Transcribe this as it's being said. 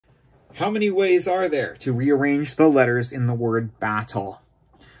How many ways are there to rearrange the letters in the word battle?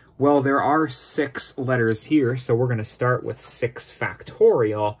 Well, there are 6 letters here, so we're going to start with 6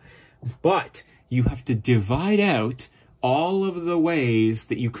 factorial, but you have to divide out all of the ways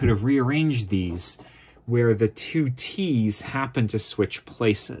that you could have rearranged these where the 2 T's happen to switch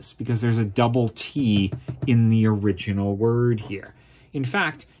places, because there's a double T in the original word here. In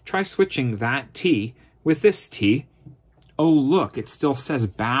fact, try switching that T with this T. Oh, look, it still says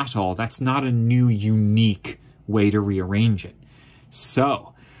battle. That's not a new, unique way to rearrange it.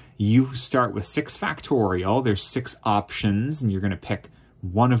 So you start with 6 factorial. There's 6 options, and you're going to pick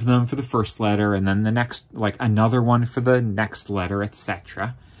one of them for the first letter, and then the next, like another one for the next letter,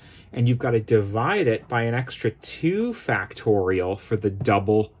 etc. And you've got to divide it by an extra 2 factorial for the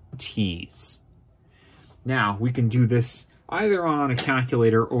double T's. Now, we can do this either on a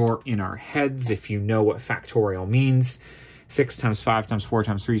calculator or in our heads if you know what factorial means. 6 times 5 times 4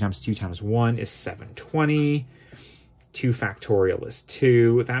 times 3 times 2 times 1 is 720. 2 factorial is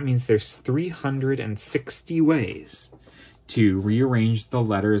 2. That means there's 360 ways to rearrange the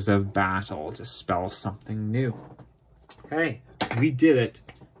letters of battle to spell something new. Hey, we did it.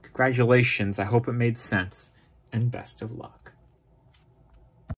 Congratulations. I hope it made sense, and best of luck.